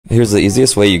Here's the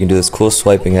easiest way you can do this cool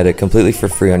swiping edit completely for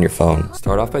free on your phone.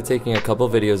 Start off by taking a couple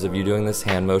videos of you doing this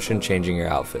hand motion changing your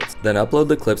outfits. Then upload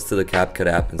the clips to the CapCut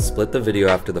app and split the video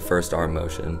after the first arm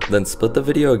motion. Then split the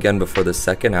video again before the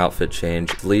second outfit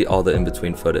change, delete all the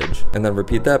in-between footage. And then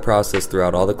repeat that process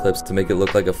throughout all the clips to make it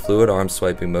look like a fluid arm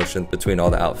swiping motion between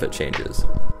all the outfit changes.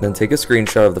 Then take a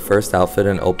screenshot of the first outfit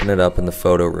and open it up in the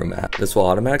Photo Room app. This will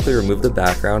automatically remove the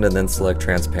background and then select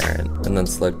transparent. And then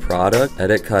select product,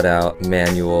 edit cutout,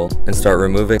 manual, and start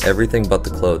removing everything but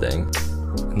the clothing.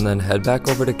 And then head back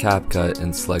over to CapCut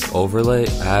and select overlay,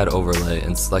 add overlay,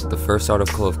 and select the first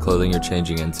article of clothing you're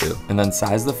changing into. And then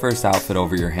size the first outfit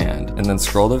over your hand. And then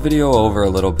scroll the video over a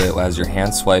little bit as your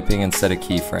hand swiping and set a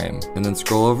keyframe. And then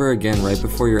scroll over again right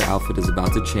before your outfit is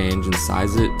about to change and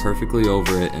size it perfectly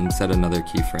over it and set another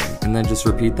keyframe. And then just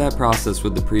repeat that process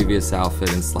with the previous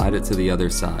outfit and slide it to the other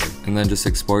side. And then just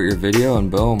export your video and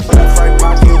boom.